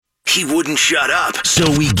he wouldn't shut up. So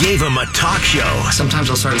we gave him a talk show. Sometimes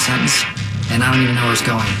I'll start a sentence, and I don't even know where it's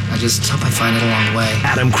going. I just hope I find it along the way.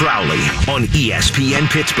 Adam Crowley on ESPN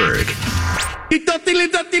Pittsburgh.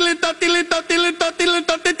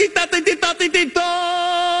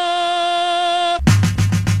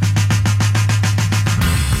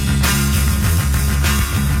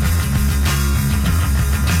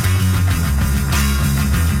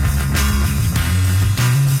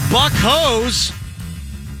 Buck Hose.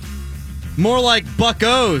 More like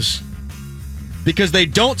Buckos. Because they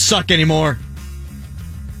don't suck anymore.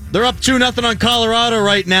 They're up 2-0 on Colorado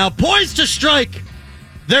right now. Poised to strike.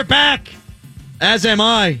 They're back. As am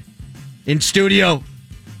I. In studio.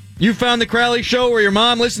 You found the Crowley Show where your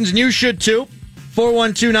mom listens and you should too.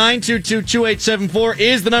 412-922-2874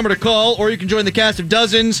 is the number to call. Or you can join the cast of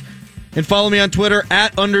dozens and follow me on Twitter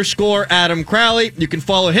 @_Adam Crowley. You can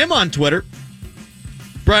follow him on Twitter.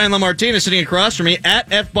 Brian LaMartina sitting across from me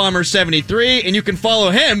 @FBomber73. And you can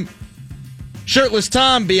follow him, Shirtless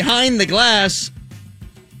Tom behind the glass,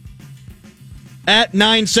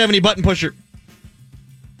 @970 Button Pusher.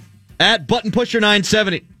 @Button Pusher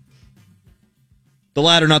 970. The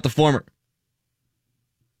latter, not the former.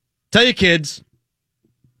 Tell your kids,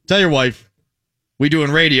 tell your wife, we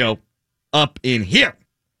doing radio up in here.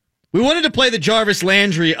 We wanted to play the Jarvis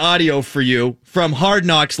Landry audio for you from Hard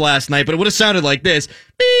Knocks last night, but it would have sounded like this.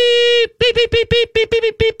 Beep, beep, beep, beep, beep, beep, beep,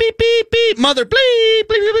 beep, beep, beep, beep, mother, bleep, bleep,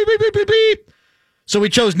 bleep, bleep, bleep, bleep, bleep. So we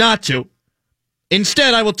chose not to.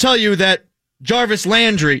 Instead, I will tell you that Jarvis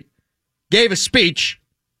Landry gave a speech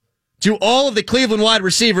to all of the Cleveland wide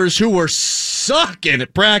receivers who were sucking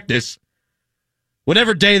at practice,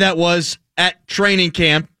 whatever day that was, at training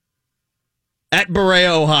camp, at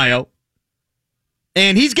Berea, Ohio.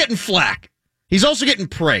 And he's getting flack. He's also getting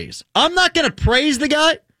praise. I'm not going to praise the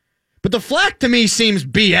guy, but the flack to me seems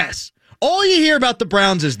BS. All you hear about the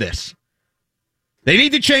Browns is this. They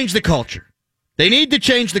need to change the culture. They need to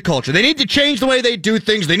change the culture. They need to change the way they do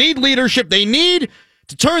things. They need leadership. They need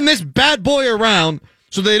to turn this bad boy around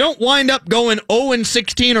so they don't wind up going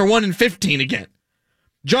 0-16 or 1-15 again.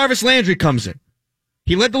 Jarvis Landry comes in.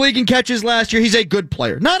 He led the league in catches last year. He's a good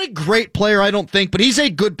player. Not a great player, I don't think, but he's a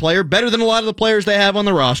good player, better than a lot of the players they have on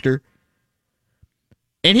the roster.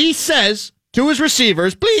 And he says to his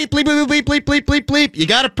receivers, bleep, bleep, bleep, bleep, bleep, bleep, bleep, bleep. You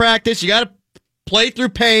got to practice. You got to play through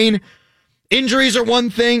pain. Injuries are one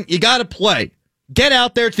thing. You got to play. Get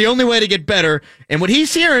out there. It's the only way to get better. And what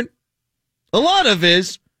he's hearing, a lot of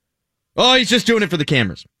is, oh, he's just doing it for the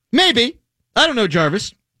cameras. Maybe. I don't know,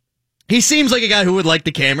 Jarvis. He seems like a guy who would like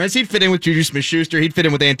the cameras. He'd fit in with Juju Smith-Schuster. He'd fit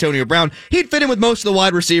in with Antonio Brown. He'd fit in with most of the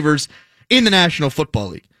wide receivers in the National Football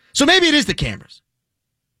League. So maybe it is the cameras.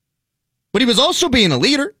 But he was also being a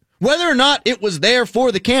leader. Whether or not it was there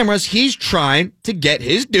for the cameras, he's trying to get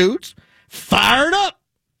his dudes fired up.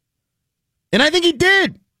 And I think he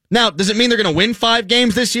did. Now, does it mean they're going to win 5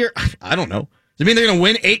 games this year? I don't know. Does it mean they're going to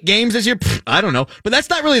win 8 games this year? I don't know. But that's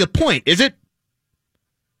not really the point, is it?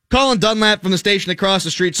 Colin Dunlap from the station across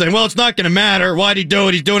the street saying, well, it's not going to matter. Why'd he do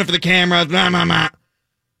it? He's doing it for the cameras. Blah, blah, blah.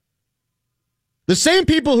 The same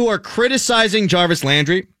people who are criticizing Jarvis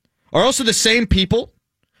Landry are also the same people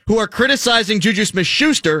who are criticizing Juju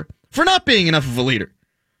Smith-Schuster for not being enough of a leader.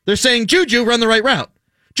 They're saying, Juju, run the right route.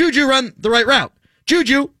 Juju, run the right route.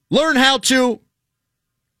 Juju, learn how to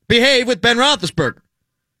behave with Ben Roethlisberger.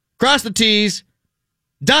 Cross the T's,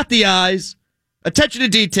 dot the I's, attention to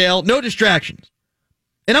detail, no distractions.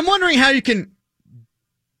 And I'm wondering how you can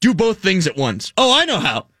do both things at once. Oh, I know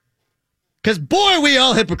how. Because, boy, are we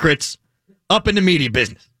all hypocrites up in the media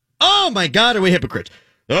business. Oh, my God, are we hypocrites.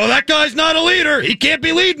 Oh, that guy's not a leader. He can't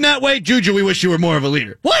be leading that way. Juju, we wish you were more of a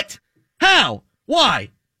leader. What? How? Why?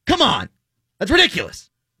 Come on. That's ridiculous.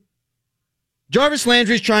 Jarvis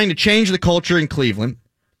Landry is trying to change the culture in Cleveland.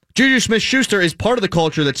 Juju Smith-Schuster is part of the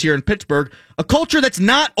culture that's here in Pittsburgh, a culture that's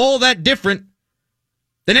not all that different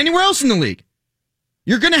than anywhere else in the league.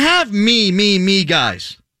 You're going to have me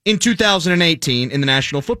guys in 2018 in the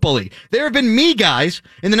National Football League. There have been me guys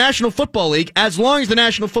in the National Football League as long as the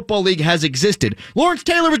National Football League has existed. Lawrence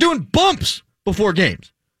Taylor was doing bumps before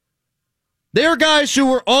games. There are guys who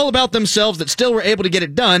were all about themselves that still were able to get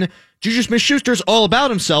it done. Juju Smith-Schuster's all about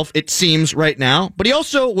himself, it seems, right now. But he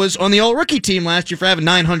also was on the all-rookie team last year for having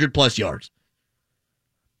 900-plus yards.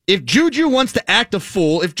 If Juju wants to act a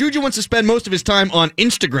fool, if Juju wants to spend most of his time on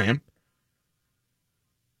Instagram,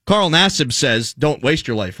 Carl Nassib says, don't waste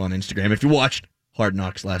your life on Instagram. If you watched Hard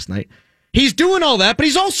Knocks last night, he's doing all that, but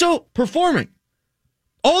he's also performing.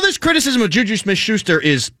 All this criticism of Juju Smith-Schuster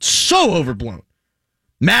is so overblown.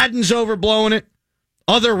 Madden's overblowing it.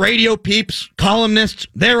 Other radio peeps, columnists,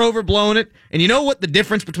 they're overblowing it. And you know what the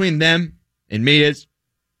difference between them and me is?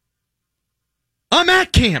 I'm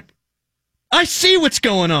at camp. I see what's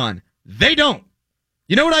going on. They don't.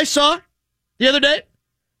 You know what I saw the other day?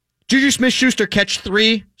 Juju Smith-Schuster catch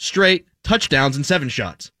 3 straight touchdowns and 7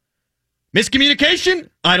 shots. Miscommunication?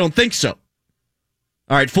 I don't think so.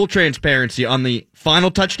 All right, full transparency. On the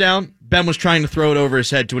final touchdown, Ben was trying to throw it over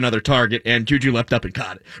his head to another target, and Juju leapt up and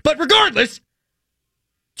caught it. But regardless,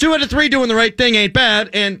 2 out of 3 doing the right thing ain't bad,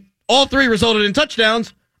 and all 3 resulted in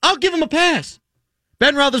touchdowns. I'll give him a pass.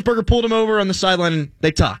 Ben Roethlisberger pulled him over on the sideline, and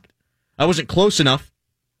they talked. I wasn't close enough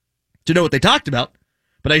to know what they talked about,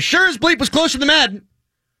 but I sure as bleep was closer than Madden,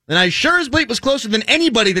 and I sure as bleep was closer than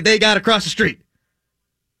anybody that they got across the street.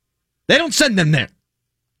 They don't send them there.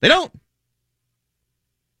 They don't.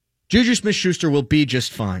 Juju Smith-Schuster will be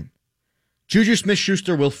just fine. Juju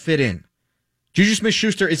Smith-Schuster will fit in. Juju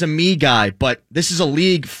Smith-Schuster is a me guy, but this is a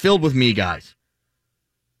league filled with me guys.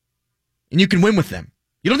 And you can win with them.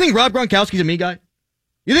 You don't think Rob Gronkowski's a me guy?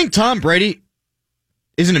 You think Tom Brady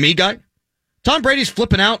isn't a me guy? Tom Brady's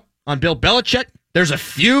flipping out on Bill Belichick. There's a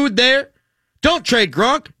feud there. Don't trade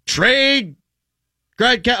Gronk. Trade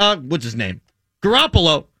what's his name?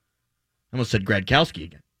 Garoppolo. I almost said Gradkowski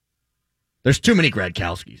again. There's too many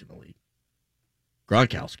Gradkowskis in the league.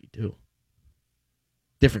 Gronkowski, too.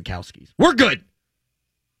 Different Kowskis. We're good.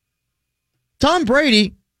 Tom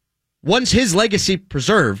Brady wants his legacy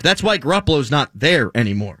preserved. That's why Garoppolo's not there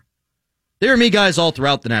anymore. There are me guys all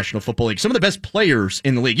throughout the National Football League. Some of the best players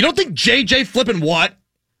in the league. You don't think J.J. flippin' Watt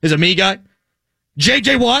is a me guy?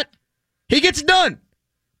 J.J. Watt? He gets it done.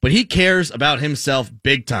 But he cares about himself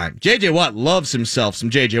big time. J.J. Watt loves himself some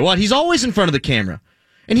J.J. Watt. He's always in front of the camera.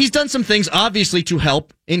 And he's done some things, obviously, to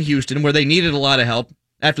help in Houston, where they needed a lot of help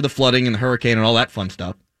after the flooding and the hurricane and all that fun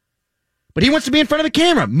stuff. But he wants to be in front of the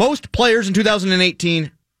camera. Most players in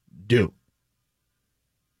 2018 do.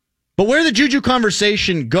 But where the Juju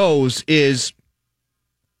conversation goes is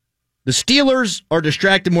the Steelers are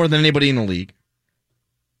distracted more than anybody in the league.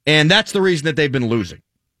 And that's the reason that they've been losing.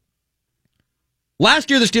 Last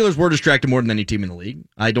year, the Steelers were distracted more than any team in the league.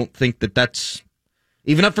 I don't think that that's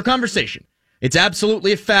even up for conversation. It's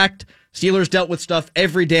absolutely a fact. Steelers dealt with stuff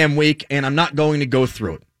every damn week, and I'm not going to go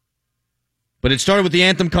through it. But it started with the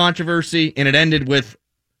anthem controversy, and it ended with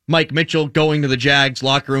Mike Mitchell going to the Jags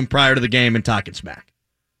locker room prior to the game and talking smack.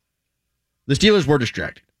 The Steelers were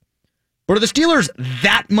distracted. But are the Steelers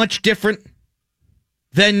that much different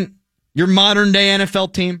than your modern-day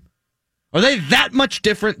NFL team? Are they that much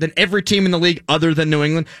different than every team in the league other than New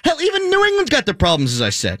England? Hell, even New England's got their problems, as I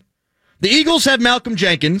said. The Eagles have Malcolm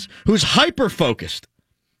Jenkins, who's hyper-focused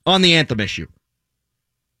on the anthem issue.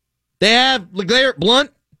 They have LeGarrette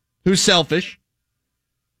Blount, who's selfish.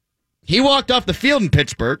 He walked off the field in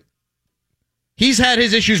Pittsburgh. He's had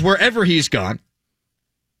his issues wherever he's gone.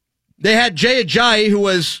 They had Jay Ajayi, who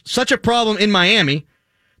was such a problem in Miami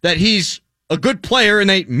that he's a good player and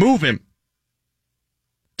they move him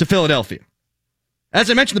to Philadelphia. As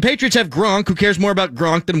I mentioned, the Patriots have Gronk, who cares more about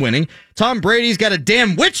Gronk than winning. Tom Brady's got a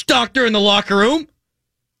damn witch doctor in the locker room.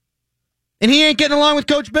 And he ain't getting along with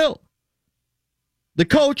Coach Bill. The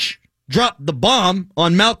coach dropped the bomb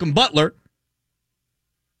on Malcolm Butler.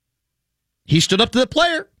 He stood up to the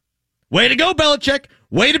player. Way to go, Belichick.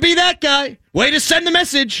 Way to be that guy. Way to send the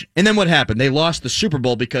message. And then what happened? They lost the Super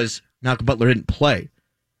Bowl because Malcolm Butler didn't play.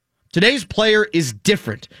 Today's player is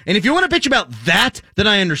different. And if you want to bitch about that, then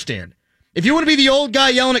I understand. If you want to be the old guy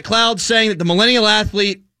yelling at clouds saying that the millennial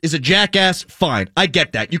athlete is a jackass, fine. I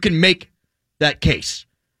get that. You can make that case.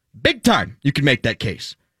 Big time, you can make that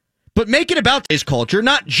case. But make it about today's culture,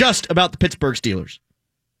 not just about the Pittsburgh Steelers.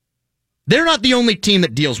 They're not the only team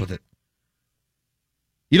that deals with it.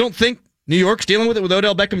 You don't think New York's dealing with it with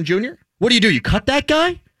Odell Beckham Jr.? What do? You cut that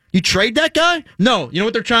guy? You trade that guy? No. You know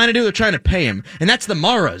what they're trying to do? They're trying to pay him. And that's the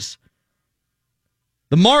Maras.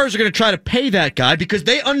 The Maras are going to try to pay that guy because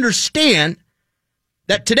they understand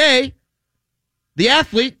that today the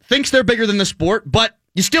athlete thinks they're bigger than the sport, but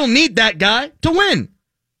you still need that guy to win.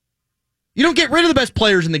 You don't get rid of the best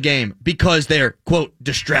players in the game because they're, quote,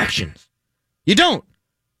 distractions. You don't.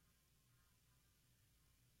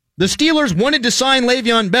 The Steelers wanted to sign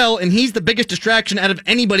Le'Veon Bell, and he's the biggest distraction out of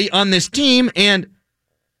anybody on this team, and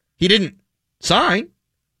he didn't sign.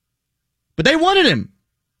 But they wanted him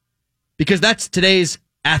because that's today's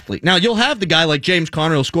athlete. Now, you'll have the guy like James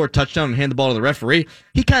Conner who'll score a touchdown and hand the ball to the referee.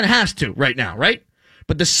 He kind of has to right now, right?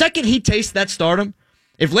 But the second he tastes that stardom,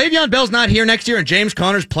 if Le'Veon Bell's not here next year and James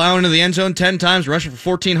Conner's plowing into the end zone 10 times, rushing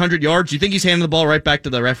for 1,400 yards, you think he's handing the ball right back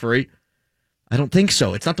to the referee? I don't think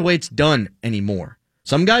so. It's not the way it's done anymore.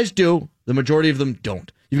 Some guys do. The majority of them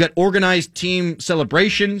don't. You've got organized team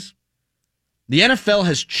celebrations. The NFL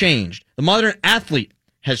has changed. The modern athlete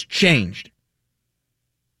has changed.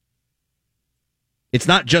 It's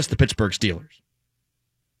not just the Pittsburgh Steelers.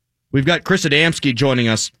 We've got Chris Adamski joining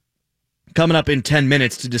us coming up in 10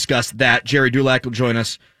 minutes to discuss that. Jerry Dulac will join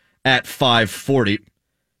us at 5:40.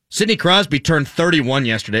 Sidney Crosby turned 31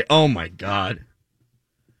 yesterday. Oh, my God.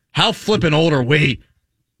 How flippin' old are we?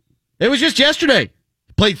 It was just yesterday.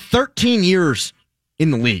 Played 13 years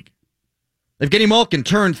in the league. Evgeny Malkin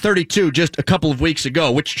turned 32 just a couple of weeks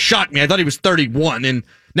ago, which shocked me. I thought he was 31, and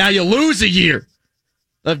now you lose a year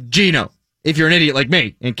of Gino if you're an idiot like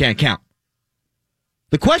me and can't count.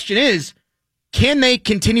 The question is, can they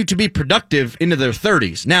continue to be productive into their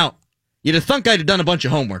 30s? Now, you'd have thunk I'd have done a bunch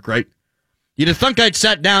of homework, right? You'd have thunk I'd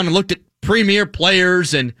sat down and looked at premier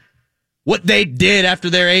players and what they did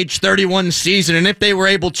after their age 31 season and if they were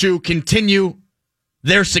able to continue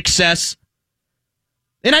their success.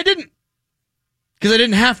 And I didn't. Because I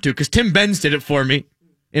didn't have to, because Tim Benz did it for me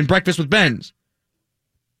in Breakfast with Benz.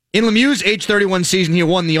 In Lemieux's age 31 season, he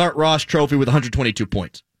won the Art Ross Trophy with 122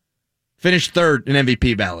 points. Finished third in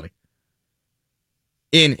MVP balloting.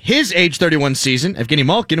 In his age 31 season, Evgeny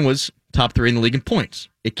Malkin was top 3 in the league in points.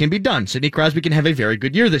 It can be done. Sidney Crosby can have a very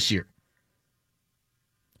good year this year.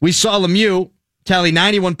 We saw Lemieux tally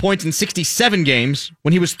 91 points in 67 games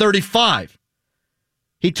when he was 35.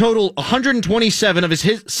 He totaled 127 of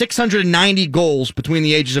his 690 goals between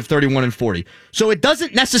the ages of 31 and 40. So it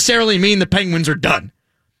doesn't necessarily mean the Penguins are done.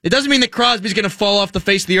 It doesn't mean that Crosby's going to fall off the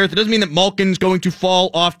face of the earth. It doesn't mean that Malkin's going to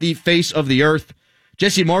fall off the face of the earth.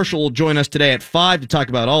 Jesse Marshall will join us today at 5 to talk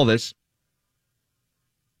about all this.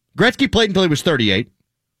 Gretzky played until he was 38.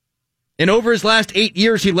 And over his last 8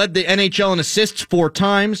 years, he led the NHL in assists 4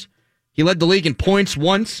 times. He led the league in points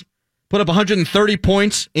once. Put up 130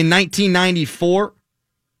 points in 1994.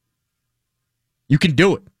 You can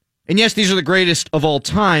do it. And yes, these are the greatest of all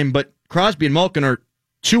time, but Crosby and Malkin are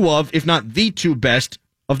 2 of, if not the 2 best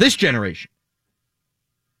of this generation.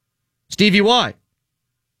 Stevie Y,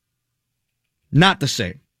 not the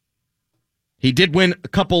same. He did win a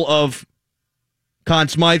couple of Conn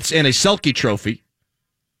Smythes and a Selke trophy.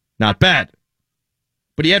 Not bad.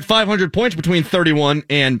 But he had 500 points between 31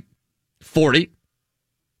 and 40.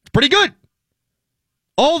 It's pretty good.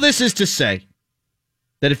 All this is to say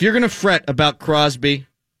that if you're going to fret about Crosby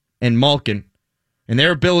and Malkin and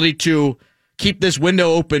their ability to keep this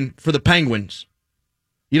window open for the Penguins,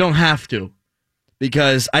 you don't have to,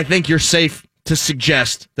 because I think you're safe to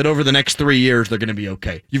suggest that over the next 3 years they're going to be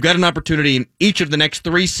okay. You've got an opportunity in each of the next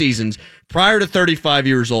 3 seasons prior to 35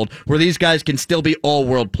 years old where these guys can still be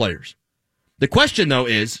all-world players. The question, though,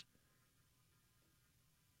 is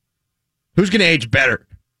who's going to age better?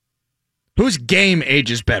 Whose game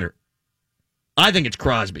ages better? I think it's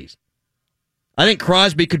Crosby's. I think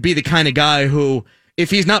Crosby could be the kind of guy who, if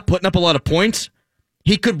he's not putting up a lot of points,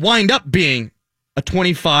 he could wind up being a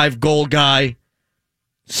 25-goal guy,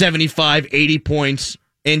 75, 80 points,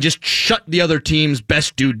 and just shut the other team's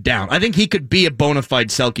best dude down. I think he could be a bona fide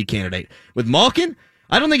Selke candidate. With Malkin,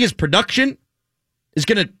 I don't think his production is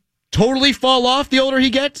going to totally fall off the older he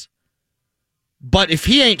gets. But if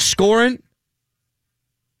he ain't scoring,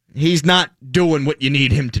 he's not doing what you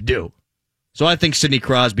need him to do. So I think Sidney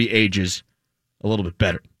Crosby ages a little bit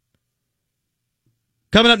better.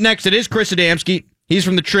 Coming up next, it is Chris Adamski. He's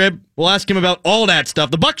from the Trib. We'll ask him about all that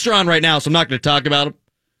stuff. The Bucks are on right now, so I'm not going to talk about them.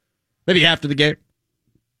 Maybe after the game.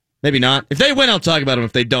 Maybe not. If they win, I'll talk about them.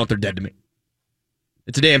 If they don't, they're dead to me.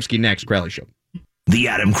 It's Adamski next. Crowley Show. The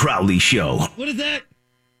Adam Crowley Show. What is that?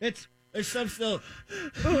 There's some still.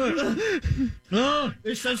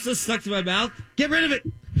 There's some still stuck to my mouth. Get rid of it.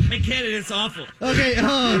 I can't. It's awful. Okay.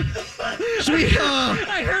 Should we?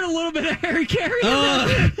 I heard a little bit of Harry Carey.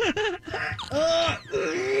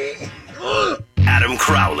 Adam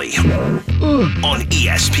Crowley on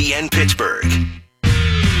ESPN Pittsburgh.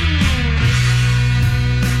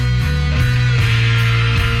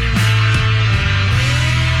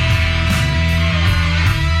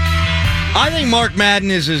 I think Mark Madden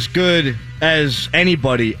is as good as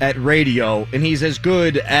anybody at radio, and he's as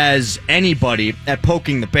good as anybody at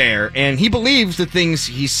poking the bear, and he believes the things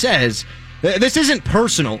he says. This isn't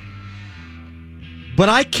personal, but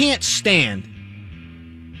I can't stand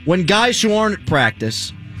when guys who aren't at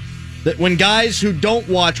practice, that when guys who don't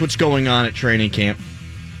watch what's going on at training camp,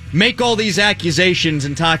 make all these accusations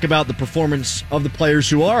and talk about the performance of the players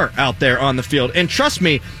who are out there on the field. And trust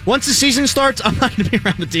me, once the season starts, I'm not going to be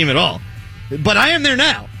around the team at all. But I am there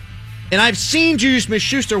now. And I've seen Juju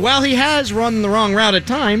Smith-Schuster, while he has run the wrong route at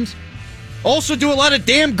times, also do a lot of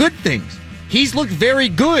damn good things. He's looked very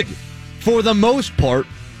good, for the most part,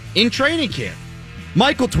 in training camp.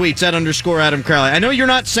 Michael tweets at _Adam Crowley. I know you're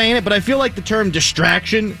not saying it, but I feel like the term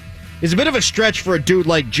distraction is a bit of a stretch for a dude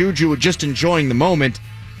like Juju just enjoying the moment.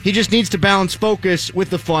 He just needs to balance focus with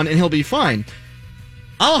the fun, and he'll be fine.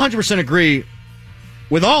 I'll 100% agree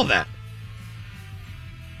with all that.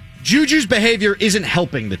 Juju's behavior isn't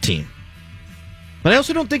helping the team. But I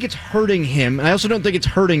also don't think it's hurting him, and I also don't think it's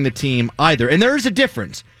hurting the team either. And there is a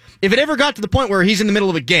difference. If it ever got to the point where he's in the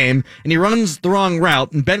middle of a game, and he runs the wrong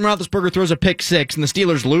route, and Ben Roethlisberger throws a pick six, and the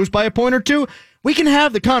Steelers lose by a point or two, we can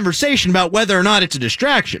have the conversation about whether or not it's a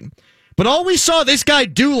distraction. But all we saw this guy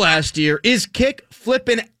do last year is kick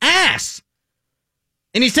flipping ass.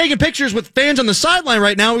 And he's taking pictures with fans on the sideline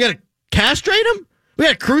right now. We got to castrate him? We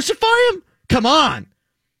got to crucify him? Come on.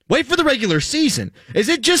 Wait for the regular season. Is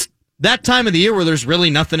it just that time of the year where there's really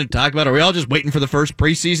nothing to talk about? Are we all just waiting for the first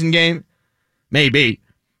preseason game? Maybe.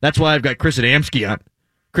 That's why I've got Chris Adamski on.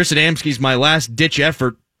 Chris Adamski's my last-ditch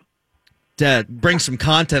effort to bring some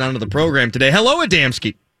content onto the program today. Hello,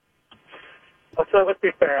 Adamski. So let's be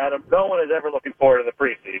fair, Adam. No one is ever looking forward to the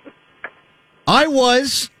preseason. I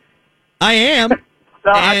was. I am.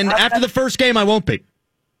 After the first game, I won't be.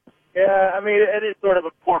 Yeah, I mean, it is sort of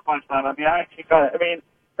a poor punchline. I mean,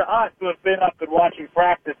 to us who have been up and watching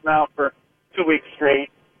practice now for 2 weeks straight,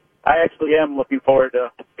 I actually am looking forward to,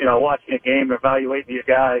 watching a game and evaluating these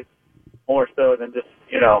guys more so than just,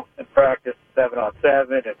 in practice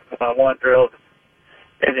 7-on-7 and 1-on-1 drills.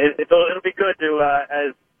 It'll be good to,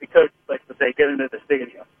 as the coach likes to say, get into the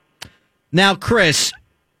stadium. Now, Chris,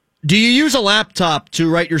 do you use a laptop to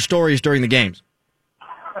write your stories during the games?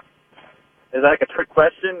 Is that like a trick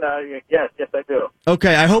question? Yes, I do.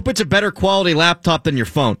 Okay, I hope it's a better quality laptop than your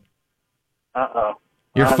phone. Uh-oh.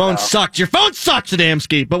 Your phone sucks. Your phone sucks,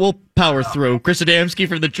 Adamski, but we'll power through. Chris Adamski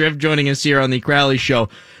from the Triv joining us here on the Crowley Show.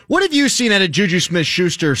 What have you seen out of Juju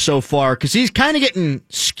Smith-Schuster so far? Because he's kind of getting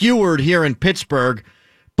skewered here in Pittsburgh,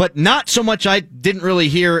 but not so much I didn't really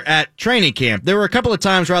hear at training camp. There were a couple of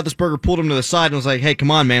times Roethlisberger pulled him to the side and was like, hey,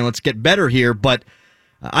 come on, man, let's get better here. But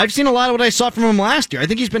I've seen a lot of what I saw from him last year. I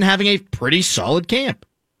think he's been having a pretty solid camp.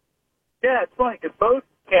 Yeah, it's funny because both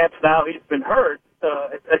camps now he's been hurt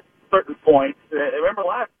at certain points. Remember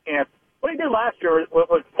last camp, what he did last year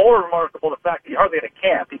was more remarkable, the fact that he hardly had a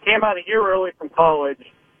camp. He came out a year early from college.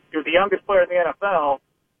 He was the youngest player in the NFL,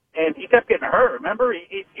 and he kept getting hurt. Remember,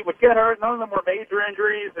 he would get hurt. None of them were major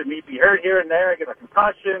injuries, and he'd be hurt here and there, get a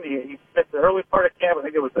concussion. He missed the early part of camp. I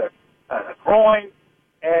think it was a groin.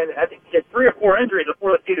 And I think he had 3 or 4 injuries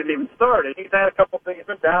before the season even started. He's had a couple things. He's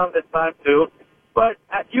been down this time, too. But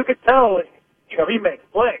you could tell, he makes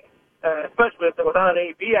plays, especially without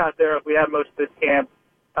an AB out there, if we have most of this camp.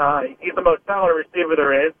 He's the most talented receiver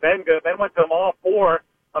there is. Ben went to him all 4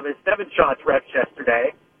 of his 7 shots reps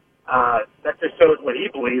yesterday. That just shows what he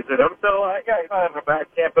believes in him. So, he's not having a bad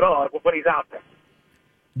camp at all when he's out there.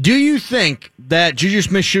 Do you think that Juju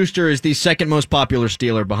Smith-Schuster is the second most popular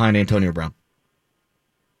Steeler behind Antonio Brown?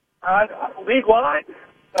 League-wide?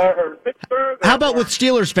 Or Pittsburgh? How about with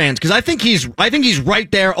Steelers fans? Because I think he's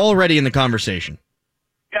right there already in the conversation.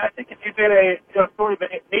 Yeah, I think if you did a sort of an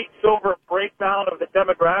Nate Silver breakdown of the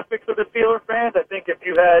demographics of the Steelers fans, I think if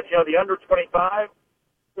you had the under 25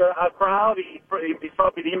 crowd, he's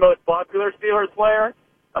probably the most popular Steelers player.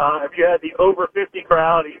 If you had the over 50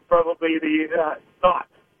 crowd, he's probably the not.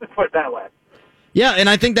 Let's put it that way. Yeah, and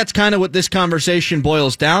I think that's kind of what this conversation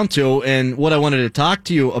boils down to, and what I wanted to talk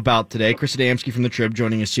to you about today. Chris Adamski from the Trib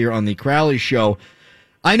joining us here on the Crowley Show.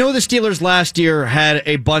 I know the Steelers last year had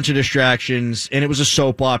a bunch of distractions, and it was a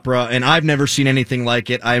soap opera, and I've never seen anything like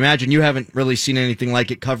it. I imagine you haven't really seen anything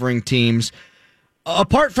like it covering teams.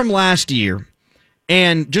 Apart from last year,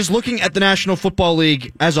 and just looking at the National Football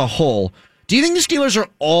League as a whole, do you think the Steelers are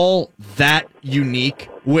all that unique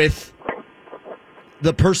with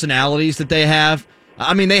the personalities that they have?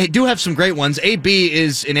 I mean, they do have some great ones. AB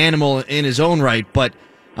is an animal in his own right, but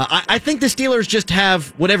I think the Steelers just have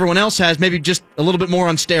what everyone else has, maybe just a little bit more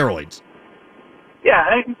on steroids. Yeah,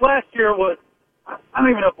 I think last year was, I don't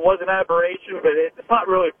even know if it was an aberration, but it's not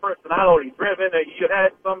really personality-driven. You had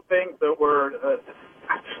some things that were,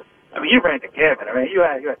 you ran the gamut. You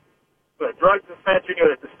had a drug suspension, you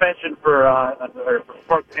had a suspension for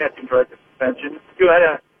performance-enhancing drug suspension. You had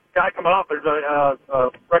a guy coming off as a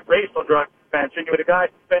recreational drug suspension. You had a guy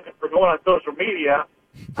suspended for going on social media,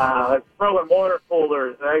 throwing water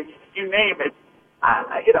coolers, you name it.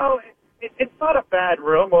 It's not a bad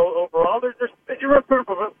room overall. There's your room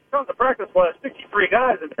from the practice was 63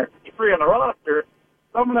 guys in there, 63 on the roster.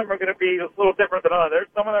 Some of them are going to be a little different than others.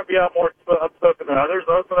 Some of them will be out more outspoken than others.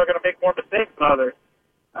 Those are going to make more mistakes than others.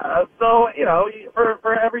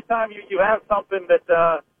 For every time you have something that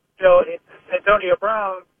Antonio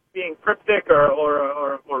Brown being cryptic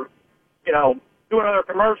or do another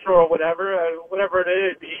commercial or whatever it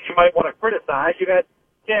is you might want to criticize. You got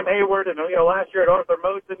Cam Hayward, and last year at Arthur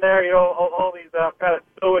Moats in there, all these kind of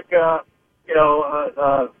stoic,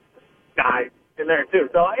 guys in there too.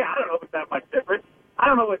 So I don't know if it's that much different. I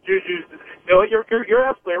don't know what Juju's doing. You're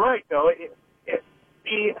absolutely right, though.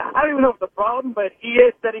 I don't even know if it's a problem, but he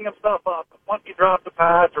is setting himself up. Once he drops a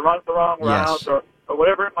pass or runs the wrong route or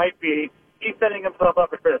whatever it might be, he's setting himself up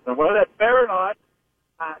for criticism. Whether that's fair or not,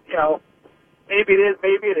 maybe it is,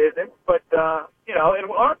 maybe it isn't. But, in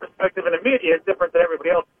our perspective in the media is different than everybody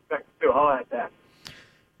else's perspective, too. I'll add that.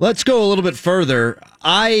 Let's go a little bit further.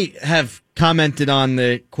 I have commented on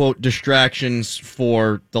the, quote, distractions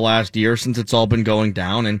for the last year since it's all been going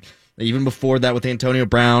down, and even before that with Antonio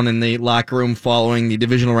Brown in the locker room following the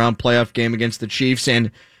divisional round playoff game against the Chiefs.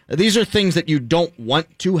 And these are things that you don't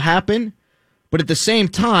want to happen, but at the same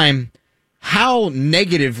time, how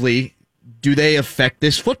negatively do they affect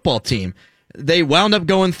this football team? They wound up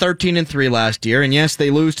going 13-3 last year, and yes, they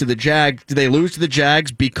lose to the Jags. Do they lose to the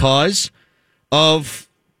Jags because of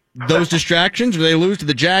those distractions, or they lose to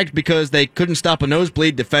the Jags because they couldn't stop a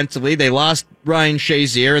nosebleed defensively? They lost Ryan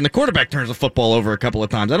Shazier, and the quarterback turns the football over a couple of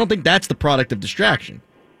times. I don't think that's the product of distraction.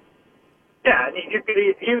 Yeah, you could,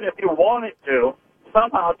 even if you wanted to,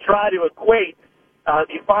 somehow try to equate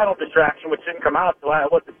the final distraction, which didn't come out till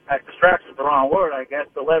distraction's the wrong word, I guess,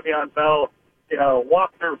 the Le'Veon Bell,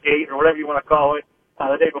 walkthrough gate or whatever you want to call it,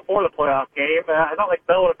 the day before the playoff game. I don't like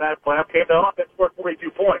Bell with a bad playoff game. The offense scored 42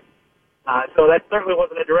 points. So that certainly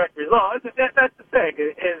wasn't a direct result. That's the thing.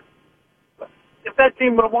 If that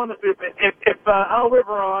team would have won the Super Bowl, if Al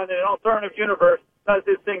Riveron in an alternative universe does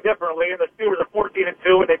his thing differently, and the Steelers are 14-2,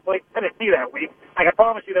 and they play Tennessee that week, I can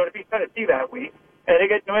promise you they would beat Tennessee that week, and they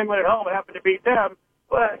get New England at home and happen to beat them.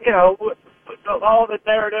 Well, all the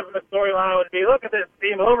narrative and the storyline would be, look at this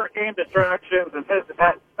team overcame distractions, and this and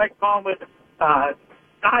that. Mike Tomlin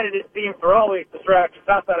guided his team through all these distractions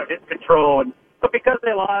outside of his control. But because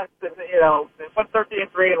they lost, they went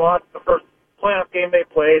 13-3 and lost the first playoff game they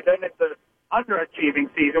played, then it's an underachieving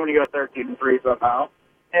season when you go 13-3 somehow.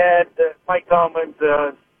 And Mike Tomlin's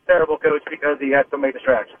a terrible coach because he had so many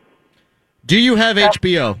distractions. Do you have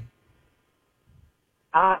HBO?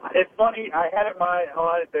 It's funny. I had it I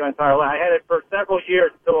didn't say my entire life. I had it for several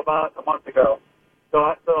years until about a month ago. So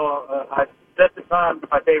I just in time for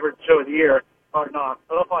my favorite show of the year, Hard Knocks.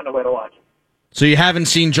 So I'll find a way to watch it. So you haven't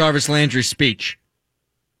seen Jarvis Landry's speech?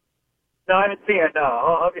 No, I haven't seen it, no.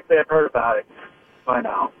 Obviously, I've heard about it by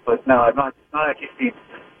now. But no, I've not actually seen it.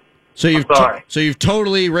 So you've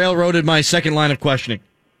totally railroaded my second line of questioning.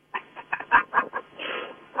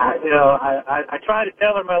 I try to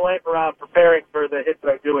tailor my life around preparing for the hits that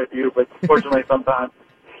I do with you, but unfortunately sometimes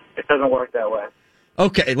it doesn't work that way.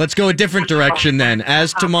 Okay, let's go a different direction then.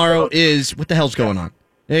 As tomorrow is... What the hell's going on?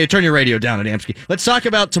 Hey, turn your radio down, Adamski. Let's talk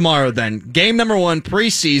about tomorrow then. Game number 1,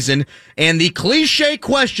 preseason, and the cliche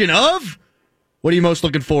question of, what are you most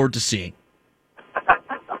looking forward to seeing?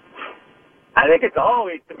 I think it's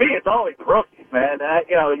always the rookies, man.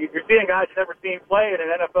 You're seeing guys you've never seen play in an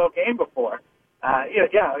NFL game before.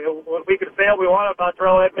 We could say all we want about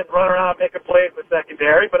Terrell Edmonds running around making plays with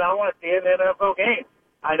secondary, but I want to see it in an NFL game.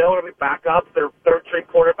 I know it'll be backups, their third-string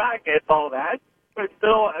quarterback, it's all that, but it's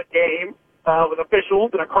still a game with officials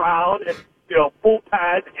and a crowd and, full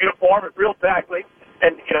pads and uniform and real tackling,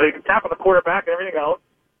 and, you can tap on the quarterback and everything else.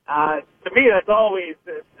 To me, that's always,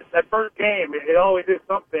 that first game, it always is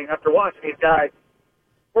something after watching these guys,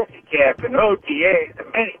 rookie camp and OTAs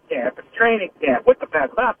and mini camp and training camp with the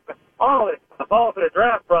pads, all this, the ball for the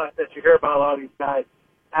draft process you hear about a lot of these guys.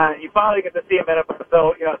 You finally get to see them in NFL.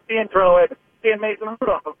 So, seeing Terrell Edmonds, seeing Mason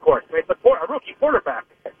Rudolph, of course. I mean, it's a rookie quarterback.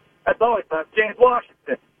 That's always James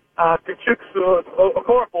Washington, Kachuk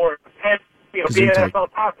Okorafor, and, being an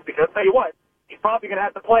NFL tackle. Because I'll tell you what, he's probably going to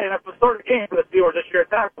have to play an after the start of the game for the Steelers this year at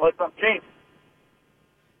tackle unless something changes.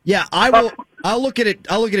 Yeah, I'll look at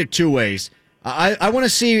it two ways. I want to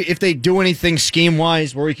see if they do anything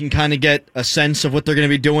scheme-wise where we can kind of get a sense of what they're going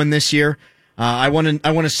to be doing this year. I want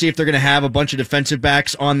to see if they're going to have a bunch of defensive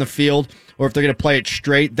backs on the field or if they're going to play it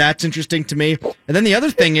straight. That's interesting to me. And then the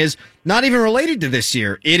other thing is, not even related to this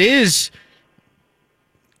year, it is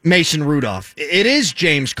Mason Rudolph. It is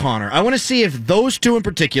James Conner. I want to see if those two in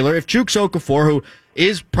particular, if Chuks Okafor, who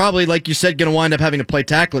is probably, like you said, going to wind up having to play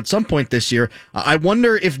tackle at some point this year, I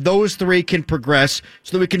wonder if those three can progress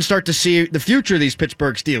so that we can start to see the future of these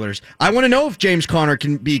Pittsburgh Steelers. I want to know if James Conner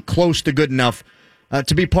can be close to good enough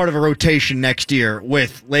to be part of a rotation next year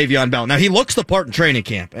with Le'Veon Bell. Now, he looks the part in training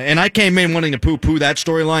camp, and I came in wanting to poo-poo that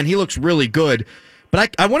storyline. He looks really good,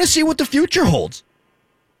 but I want to see what the future holds.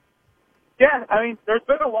 Yeah, I mean, there's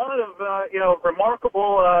been a lot of,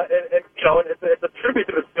 remarkable, it's a tribute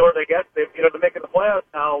to the Steelers, I guess. They're making the playoffs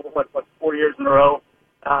now, 4 years in a row.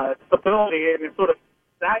 stability and sort of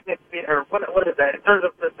stagnancy, or what is that, in terms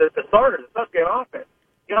of the starters, especially on offense.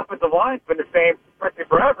 The offensive line's been the same practically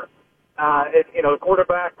forever.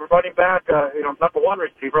 Quarterback, running back, number one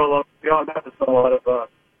receiver, although beyond that, there's a lot of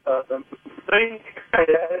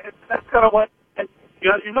that's kind of what, and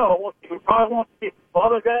as you know, you probably won't see all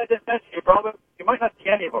the guys that mentioned. You might not see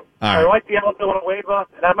any of them. All right. You might be able to Villanueva,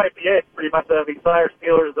 and that might be it, pretty much, the entire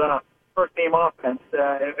Steelers' first-team offense,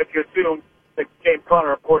 if you assume that James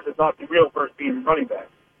Conner, of course, is not the real first-team running back.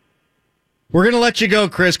 We're going to let you go,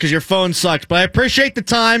 Chris, because your phone sucks. But I appreciate the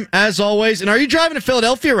time, as always. And are you driving to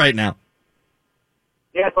Philadelphia right now?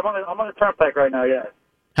 Yes, I'm on the turnpike right now, yes.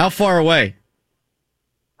 How far away?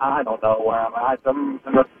 I don't know where I'm at. I'm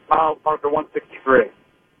in the mile marker 163.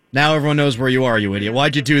 Now everyone knows where you are, you idiot.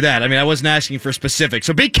 Why'd you do that? I mean, I wasn't asking for specifics.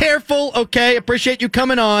 So be careful, okay? Appreciate you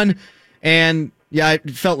coming on. And, yeah, I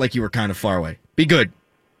felt like you were kind of far away. Be good.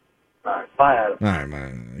 All right, bye, Adam. All right,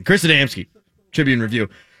 man. Chris Adamski, Tribune Review.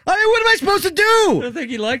 I mean, what am I supposed to I do? don't think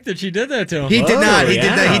he liked that she did that to him. He did not. He yeah,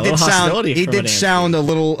 did that. a little hostility He from did Adamski. sound a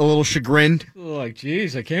little chagrined. Like,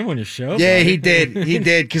 geez, I came on your show. Yeah, buddy. he did. He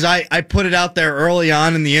did, because I put it out there early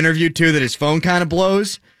on in the interview, too, that his phone kind of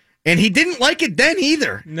blows. And he didn't like it then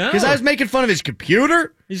either. No. Because I was making fun of his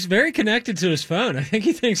computer. He's very connected to his phone. I think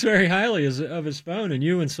he thinks very highly of his phone, and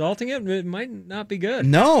you insulting it might not be good.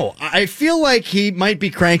 No, I feel like he might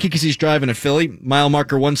be cranky because he's driving a Philly. Mile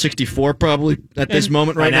marker 164 probably at this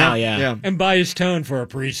moment right now. Yeah. And by his tone for a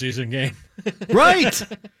preseason game. Right.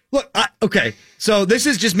 Look, okay, so this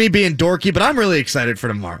is just me being dorky, but I'm really excited for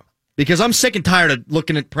tomorrow. Because I'm sick and tired of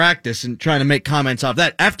looking at practice and trying to make comments off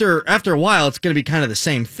that. After a while, it's going to be kind of the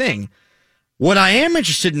same thing. What I am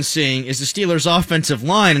interested in seeing is the Steelers' offensive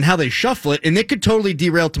line and how they shuffle it, and it could totally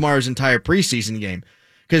derail tomorrow's entire preseason game.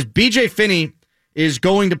 Because B.J. Finney is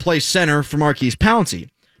going to play center for Marquise Pouncey.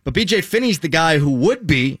 But B.J. Finney's the guy who would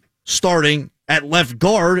be starting at left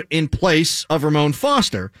guard in place of Ramon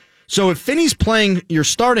Foster. So if Finney's playing your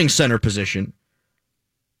starting center position,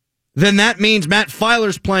 then that means Matt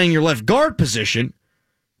Filer's playing your left guard position,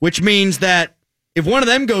 which means that if one of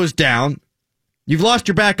them goes down, you've lost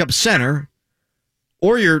your backup center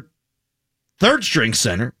or your third string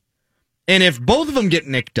center. And if both of them get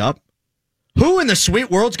nicked up, who in the sweet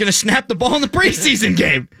world's going to snap the ball in the preseason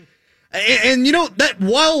game? And that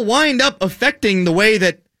will wind up affecting the way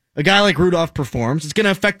that a guy like Rudolph performs. It's going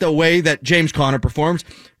to affect the way that James Conner performs.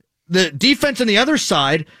 The defense on the other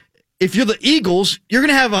side, if you're the Eagles, you're going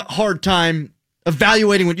to have a hard time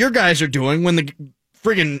evaluating what your guys are doing when the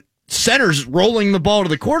friggin' center's rolling the ball to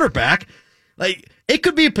the quarterback. Like, it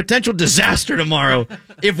could be a potential disaster tomorrow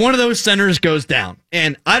if one of those centers goes down.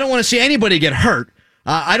 And I don't want to see anybody get hurt.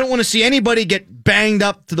 I don't want to see anybody get banged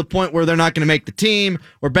up to the point where they're not going to make the team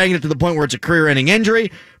or banged up to the point where it's a career-ending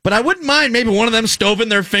injury. But I wouldn't mind maybe one of them stoving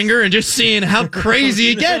their finger and just seeing how crazy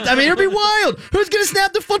it gets. I mean, it'd be wild. Who's going to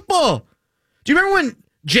snap the football? Do you remember when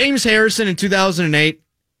James Harrison in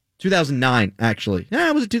 2009, actually. Yeah,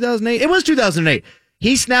 was it 2008? It was 2008.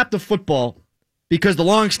 He snapped the football because the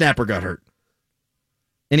long snapper got hurt.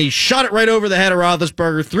 And he shot it right over the head of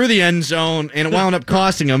Roethlisberger through the end zone, and it wound up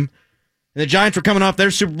costing him. And the Giants were coming off their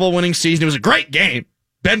Super Bowl winning season. It was a great game.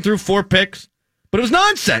 Ben threw 4 picks, but it was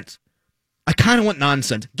nonsense. I kind of want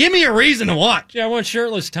nonsense. Give me a reason to watch. Yeah, I want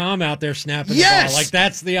shirtless Tom out there snapping Yes! the ball. Like,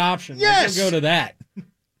 that's the option. Yes! We'll go to that.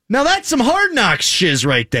 Now that's some hard knocks shiz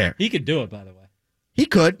right there. He could do it, by the way. He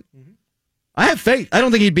could. I have faith. I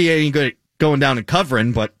don't think he'd be any good at going down and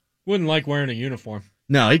covering, but Wouldn't like wearing a uniform.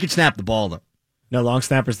 no, he could snap the ball, though. No, long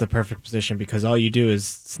snapper's the perfect position because all you do is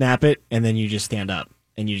snap it and then you just stand up.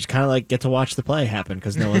 And you just kind of like get to watch the play happen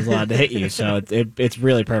because no one's allowed to hit you. So it's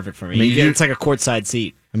really perfect for me. I mean, It's like a courtside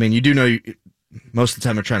seat. I mean, you do know most of the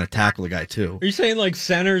time they're trying to tackle the guy, too. Are you saying like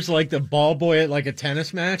center's like the ball boy at like a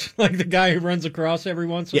tennis match? Like the guy who runs across every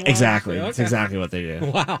once in a Yeah, while? exactly. Okay. That's exactly what they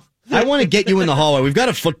do. Wow. I want to get you in the hallway. We've got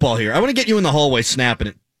a football here. I want to get you in the hallway snapping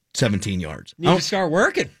at 17 yards. You need to start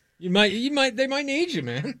working. They might need you,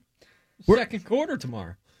 man. Second quarter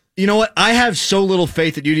tomorrow. You know what? I have so little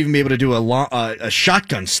faith that you'd even be able to do a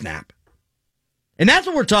shotgun snap. And that's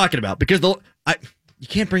what we're talking about because you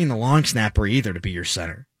can't bring in the long snapper either to be your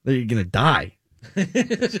center. You're going to die.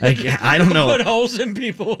 I don't know. Put holes in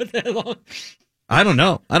people with that long. I don't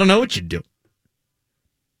know. I don't know what you'd do.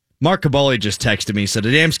 Mark Caboli just texted me, said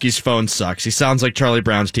Adamski's phone sucks. He sounds like Charlie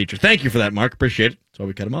Brown's teacher. Thank you for that, Mark. Appreciate it. That's why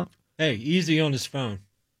we cut him off. Hey, easy on his phone.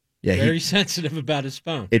 Yeah, Very sensitive about his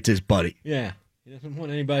phone. it's his buddy. Yeah. He doesn't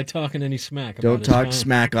want anybody talking any smack about Don't his talk phone.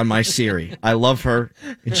 smack on my Siri. I love her,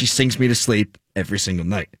 and she sings me to sleep every single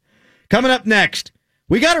night. Coming up next,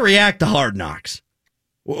 we got to react to Hard Knocks.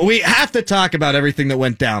 We have to talk about everything that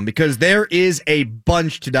went down because there is a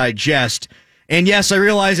bunch to digest. And yes, I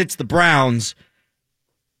realize it's the Browns,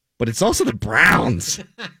 but it's also the Browns.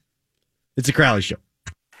 It's a Crowley show.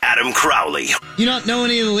 Adam Crowley. You not know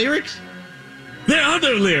any of the lyrics? There are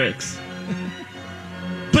no lyrics.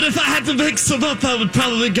 But if I had to mix them up, I would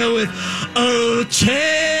probably go with, oh,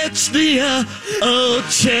 Chechnya,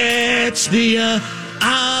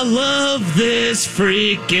 I love this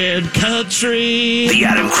freaking country. The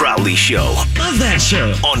Adam Crowley Show. Love that show.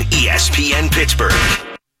 On ESPN Pittsburgh.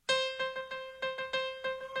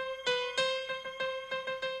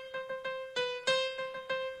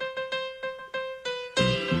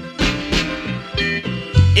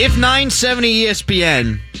 If 970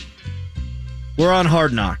 ESPN were on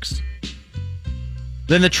Hard Knocks,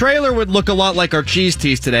 then the trailer would look a lot like our cheese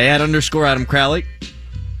tease today at _ Adam Crowley.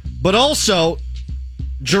 But also,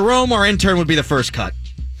 Jerome, our intern, would be the first cut.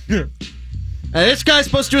 This guy's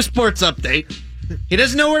supposed to do a sports update. He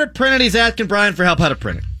doesn't know where to print it. He's asking Brian for help how to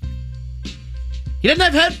print it. He doesn't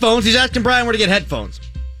have headphones. He's asking Brian where to get headphones.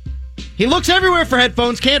 He looks everywhere for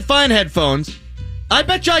headphones, can't find headphones. I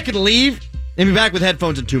bet you I could leave and be back with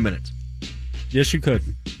headphones in 2 minutes. Yes, you could.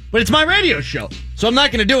 But it's my radio show, so I'm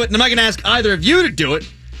not going to do it, and I'm not going to ask either of you to do it,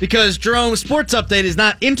 because Jerome's sports update is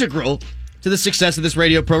not integral to the success of this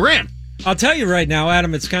radio program. I'll tell you right now,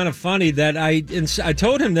 Adam, it's kind of funny that I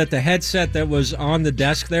told him that the headset that was on the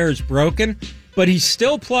desk there is broken, but he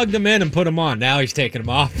still plugged them in and put them on. Now he's taking them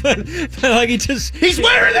off. but like He's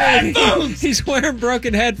wearing the headphones! He's wearing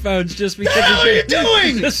broken headphones just because... What the hell are you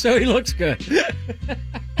doing? Just so he looks good.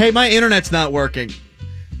 Hey, my internet's not working.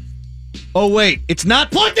 Oh, wait, it's not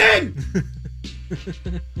plugged in!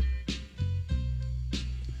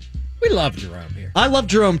 We love Jerome here. I love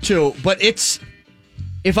Jerome, too, but it's...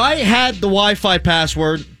 If I had the Wi-Fi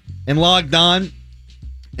password and logged on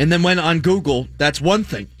and then went on Google, that's one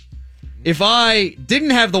thing. If I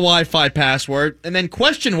didn't have the Wi-Fi password and then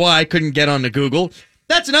questioned why I couldn't get onto Google,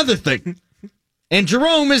 that's another thing. And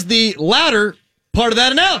Jerome is the latter part of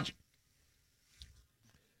that analogy.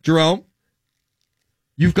 Jerome,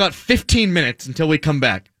 you've got 15 minutes until we come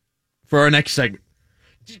back for our next segment.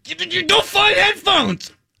 You go find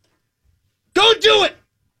headphones. Go do it.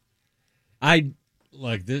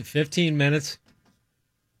 Look, 15 minutes.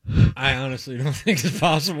 I honestly don't think it's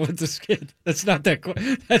possible with this kid. That's not that quick.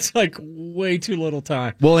 That's like way too little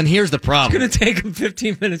time. Well, and here's the problem. It's going to take him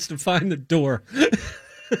 15 minutes to find the door.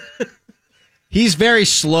 He's very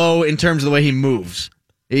slow in terms of the way he moves.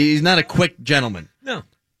 He's not a quick gentleman. No.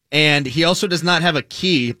 And he also does not have a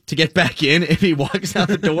key to get back in if he walks out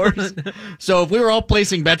the doors. So if we were all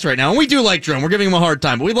placing bets right now, and we do like Jerome, we're giving him a hard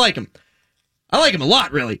time, but we like him. I like him a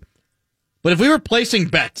lot, really. But if we were placing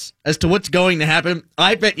bets as to what's going to happen,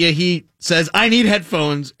 I bet you he says, I need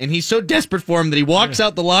headphones, and he's so desperate for them that he walks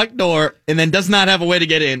out the locked door and then does not have a way to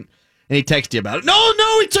get in, and he texts you about it. No,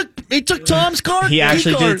 he took Tom's card. He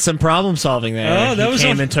actually did some problem solving there. Oh, that he was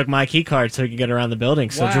came and took my key card so he could get around the building.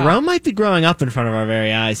 So Wow. Jerome might be growing up in front of our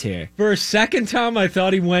very eyes here. For a second, Tom, I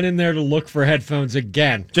thought he went in there to look for headphones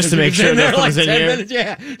again. Just to He make was sure in there that was in 10 here? minutes.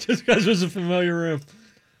 Yeah, just because it was a familiar room.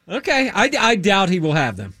 Okay, I doubt he will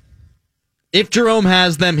have them. If Jerome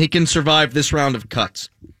has them, he can survive this round of cuts.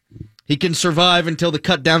 He can survive until the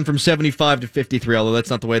cut down from 75 to 53, although that's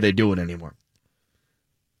not the way they do it anymore.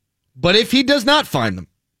 But if he does not find them,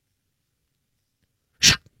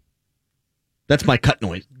 that's my cut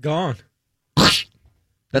noise. Gone.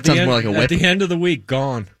 That sounds more like a whip. At the end of the week,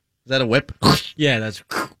 gone. Is that a whip? Yeah, that's...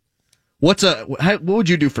 What would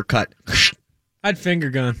you do for cut? I'd finger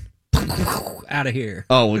gun. Out of here.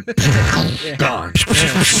 Oh, gone.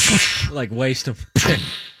 Like waste them. Did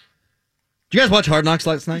you guys watch Hard Knocks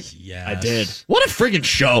last night? Yeah, I did. What a friggin'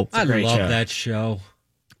 show. I great love show. that show.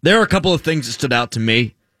 There are a couple of things that stood out to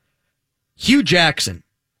me. Hugh Jackson.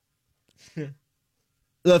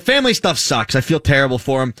 The family stuff sucks. I feel terrible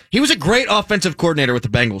for him. He was a great offensive coordinator with the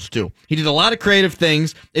Bengals, too. He did a lot of creative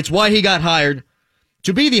things. It's why he got hired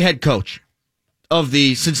to be the head coach of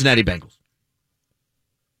the Cincinnati Bengals.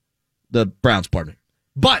 The Browns, pardon me.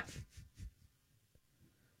 But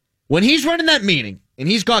when he's running that meeting and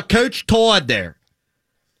he's got Coach Todd there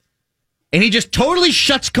and he just totally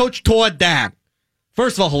shuts Coach Todd down,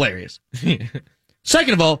 first of all, hilarious.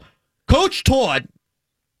 Second of all, Coach Todd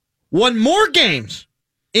won more games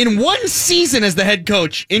in one season as the head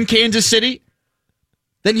coach in Kansas City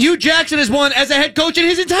than Hugh Jackson has won as a head coach in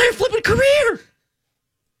his entire flipping career.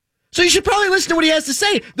 So you should probably listen to what he has to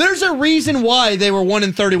say. There's a reason why they were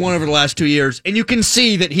 1-31 over the last 2 years, and you can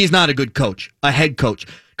see that he's not a good coach, a head coach,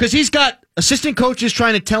 because he's got assistant coaches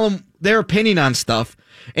trying to tell him their opinion on stuff,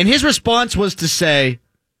 and his response was to say,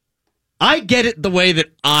 I get it the way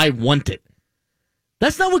that I want it.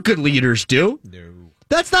 That's not what good leaders do. No.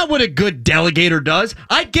 That's not what a good delegator does.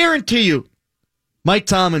 I guarantee you, Mike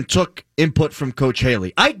Tomlin took input from Coach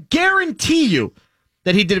Haley. I guarantee you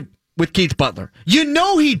that he did it with Keith Butler. You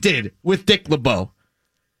know he did with Dick LeBeau.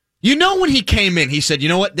 You know when he came in, he said, you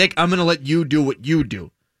know what, Dick, I'm going to let you do what you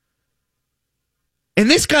do. And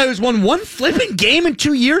this guy who's won one flipping game in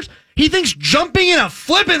 2 years, he thinks jumping in a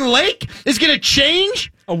flipping lake is going to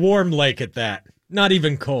change? A warm lake at that. Not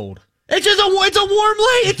even cold. It's just it's a warm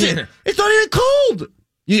lake. It's not even cold.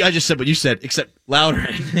 I just said what you said, except louder.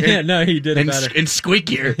 Yeah, no, he did it better. And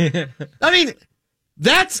squeakier. I mean,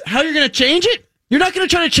 that's how you're going to change it? You're not going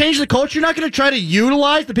to try to change the culture? You're not going to try to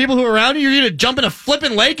utilize the people who are around you? You're going to jump in a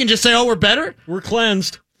flipping lake and just say, oh, we're better? We're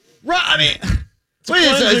cleansed. Right, I mean, what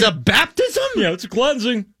is it? Is a baptism? Yeah, it's a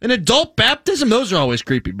cleansing. An adult baptism? Those are always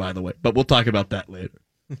creepy, by the way, but we'll talk about that later.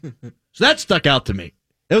 So that stuck out to me.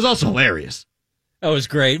 It was also hilarious. That was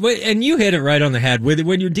great. And you hit it right on the head.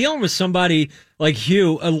 When you're dealing with somebody like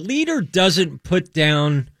Hugh, a leader doesn't put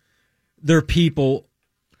down their people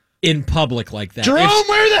in public like that. Jerome,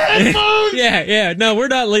 wear the headphones! Yeah. No, we're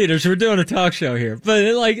not leaders. We're doing a talk show here.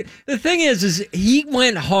 But like the thing is he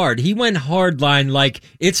went hard. He went hard line, like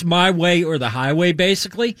it's my way or the highway,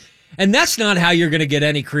 basically. And that's not how you're going to get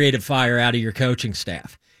any creative fire out of your coaching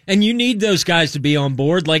staff. And you need those guys to be on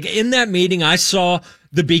board. Like in that meeting, I saw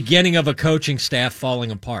the beginning of a coaching staff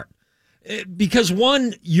falling apart. Because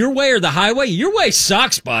one, your way or the highway, your way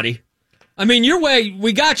sucks, buddy. I mean, your way,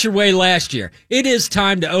 we got your way last year. It is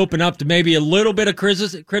time to open up to maybe a little bit of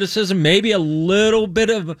criticism, maybe a little bit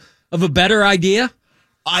of a better idea.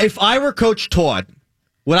 If I were Coach Todd,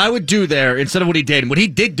 what I would do there, instead of what he did, and what he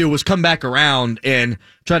did do was come back around and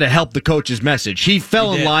try to help the coach's message. He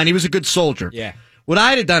fell in line. He was a good soldier. Yeah. What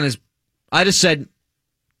I'd have done is, I'd have said,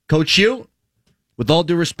 Coach Hugh, with all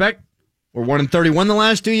due respect, we're 1-31 the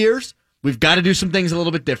last 2 years. We've got to do some things a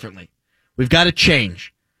little bit differently. We've got to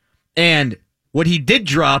change. And what he did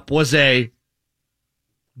drop was a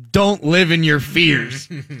don't live in your fears.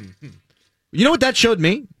 You know what that showed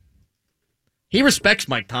me? He respects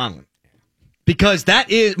Mike Tomlin. Because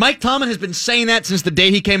Mike Tomlin has been saying that since the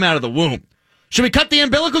day he came out of the womb. Should we cut the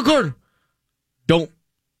umbilical cord? Don't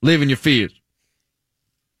live in your fears.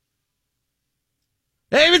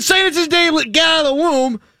 They've been saying it since the day he got out of the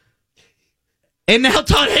womb. And now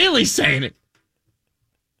Todd Haley's saying it.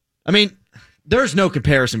 I mean, there's no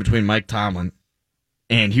comparison between Mike Tomlin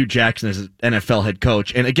and Hugh Jackson as an NFL head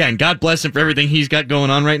coach. And again, God bless him for everything he's got going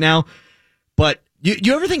on right now. But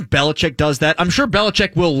you ever think Belichick does that? I'm sure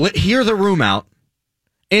Belichick will hear the room out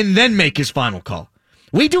and then make his final call.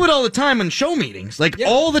 We do it all the time in show meetings,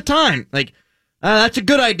 all the time. Like, that's a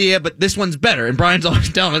good idea, but this one's better. And Brian's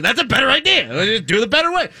always telling us, that's a better idea. Let's just do the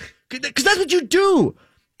better way. Because that's what you do.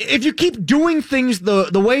 If you keep doing things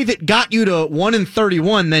the way that got you to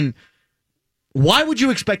 1-31, then why would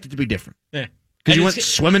you expect it to be different? Yeah. Because you went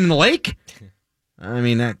swimming in the lake? I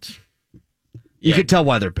mean, you could tell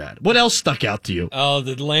why they're bad. What else stuck out to you? Oh,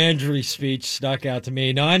 the Landry speech stuck out to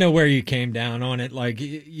me. Now, I know where you came down on it. Like,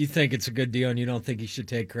 you think it's a good deal and you don't think he should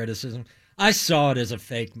take criticism. I saw it as a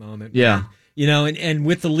fake moment. Yeah. Man. You know, and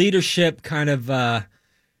with the leadership kind of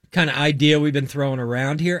idea we've been throwing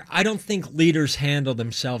around here, I don't think leaders handle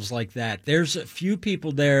themselves like that. There's a few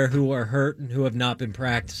people there who are hurt and who have not been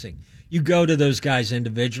practicing. You go to those guys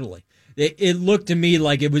individually. It looked to me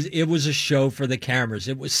like it was a show for the cameras.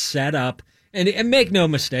 It was set up. And make no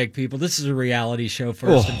mistake, people, this is a reality show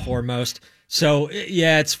first and foremost. So,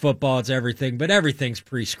 yeah, it's football, it's everything, but everything's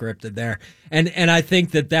pre-scripted there. And I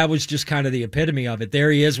think that was just kind of the epitome of it.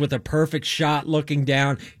 There he is with a perfect shot looking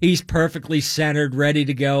down. He's perfectly centered, ready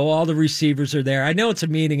to go. All the receivers are there. I know it's a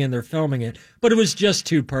meeting and they're filming it, but it was just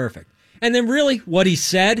too perfect. And then really what he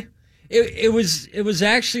said, it was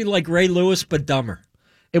actually like Ray Lewis, but dumber.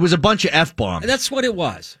 It was a bunch of F-bombs. That's what it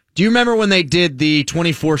was. Do you remember when they did the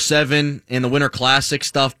 24/7 and the Winter Classic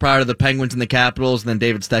stuff prior to the Penguins and the Capitals, and then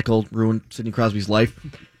David Steckel ruined Sidney Crosby's life?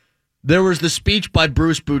 There was the speech by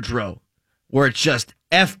Bruce Boudreau where it's just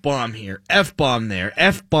F-bomb here, F-bomb there,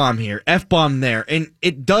 F-bomb here, F-bomb there, and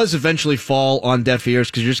it does eventually fall on deaf ears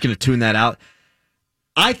because you're just going to tune that out.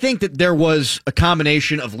 I think that there was a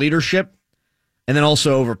combination of leadership and then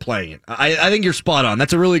also overplaying it. I think you're spot on.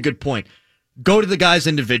 That's a really good point. Go to the guys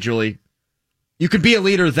individually. You can be a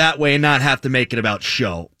leader that way and not have to make it about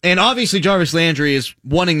show. And obviously Jarvis Landry is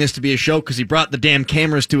wanting this to be a show because he brought the damn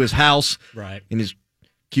cameras to his house. Right. And his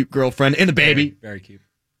cute girlfriend and the baby. Very cute.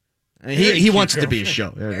 He wants it to be a show.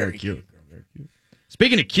 Very cute. Very cute.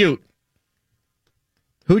 Speaking of cute,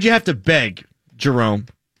 who'd you have to beg, Jerome,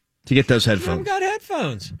 to get those Jerome headphones? got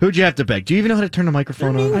headphones. Who'd you have to beg? Do you even know how to turn the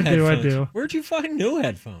microphone New on? I do, headphones. Where'd you find new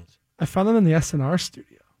headphones? I found them in the SNR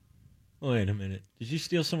studio. Wait a minute. Did you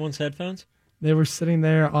steal someone's headphones? They were sitting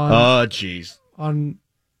there Oh, jeez. on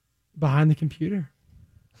behind the computer.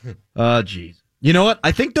 Oh, jeez. You know what?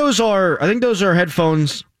 I think those are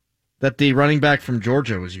headphones that the running back from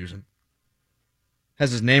Georgia was using.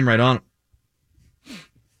 Has his name right on it.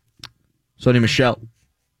 Sonny Michel.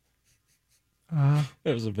 That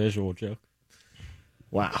was a visual joke.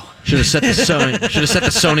 Wow. Should have set the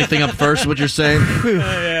Sony thing up first. What you're saying?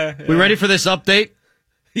 Yeah. We ready for this update?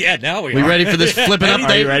 Yeah, now we We are. ready for this flipping update?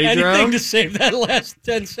 Are you ready, Anything Jerome? to save that last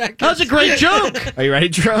 10 seconds. That was a great joke. Are you ready,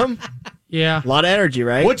 Jerome? Yeah. A lot of energy,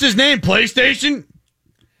 right? What's his name? PlayStation?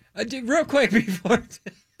 Dude, real quick before...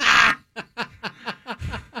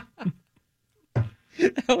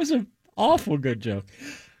 That was an awful good joke.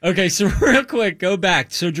 Okay, so real quick, go back.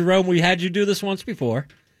 So, Jerome, we had you do this once before.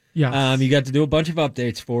 Yeah. You got to do a bunch of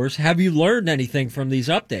updates for us. Have you learned anything from these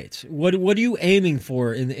updates? What are you aiming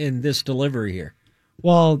for in this delivery here?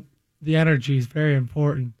 Well, the energy is very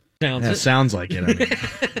important. Sounds like it. I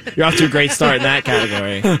mean. You're off to a great start in that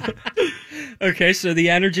category. Okay, so the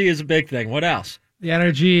energy is a big thing. What else? The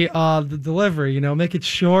energy, the delivery, make it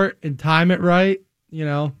short and time it right.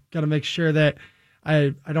 Got to make sure that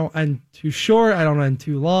I don't end too short, I don't end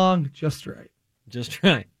too long, just right. Just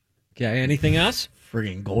right. Okay, anything else?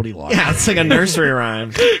 Friggin' Goldilocks. Yeah, it's like a nursery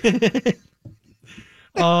rhyme.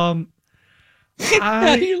 How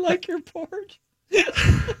do you like your porch?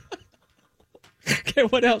 Okay,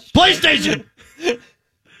 what else? PlayStation!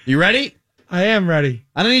 You ready? I am ready.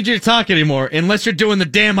 I don't need you to talk anymore unless you're doing the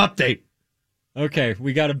damn update. Okay,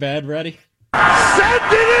 we got a bed ready? Send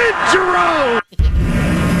it in, Jerome!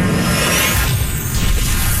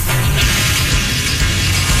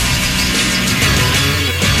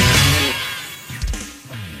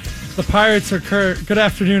 The Pirates are good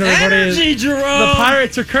afternoon, everybody. Energy, Jerome! The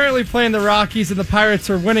Pirates are currently playing the Rockies, and the Pirates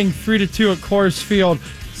are winning 3-2 at Coors Field.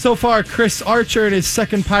 So far, Chris Archer in his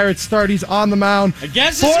second Pirates start, he's on the mound. I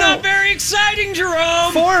guess it's not very exciting,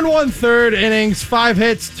 Jerome! 4 1/3 innings, 5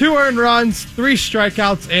 hits, 2 earned runs, 3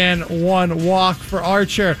 strikeouts, and 1 walk for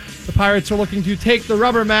Archer. The Pirates are looking to take the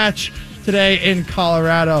rubber match today in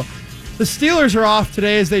Colorado. The Steelers are off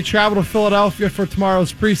today as they travel to Philadelphia for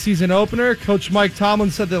tomorrow's preseason opener. Coach Mike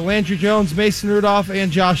Tomlin said that Landry Jones, Mason Rudolph,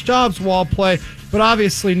 and Josh Dobbs will all play, but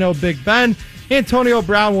obviously no Big Ben. Antonio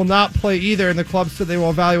Brown will not play either, and the club said they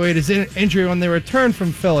will evaluate his injury when they return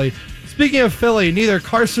from Philly. Speaking of Philly, neither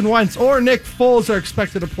Carson Wentz or Nick Foles are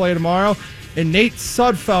expected to play tomorrow, and Nate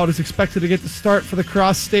Sudfeld is expected to get the start for the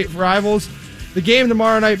cross-state rivals. The game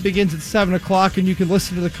tomorrow night begins at 7 o'clock, and you can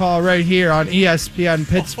listen to the call right here on ESPN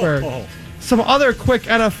Pittsburgh. Some other quick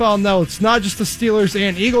NFL notes. Not just the Steelers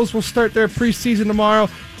and Eagles will start their preseason tomorrow.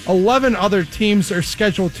 11 other teams are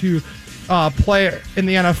scheduled to play in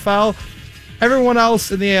the NFL. Everyone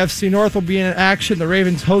else in the AFC North will be in action. The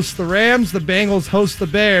Ravens host the Rams, the Bengals host the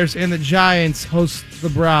Bears, and the Giants host the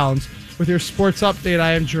Browns. With your sports update,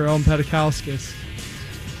 I am Jerome Pedikowskis.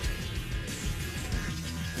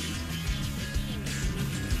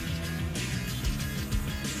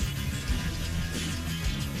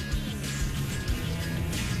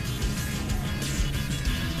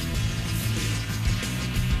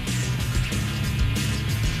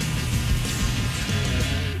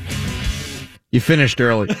 You finished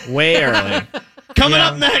early. Way early. Coming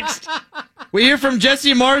up next, we hear from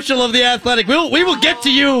Jesse Marshall of The Athletic. We will get to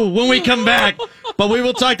you when we come back, but we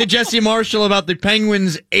will talk to Jesse Marshall about the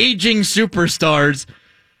Penguins' aging superstars.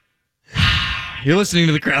 You're listening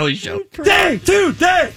to The Crowley Show. Day to day.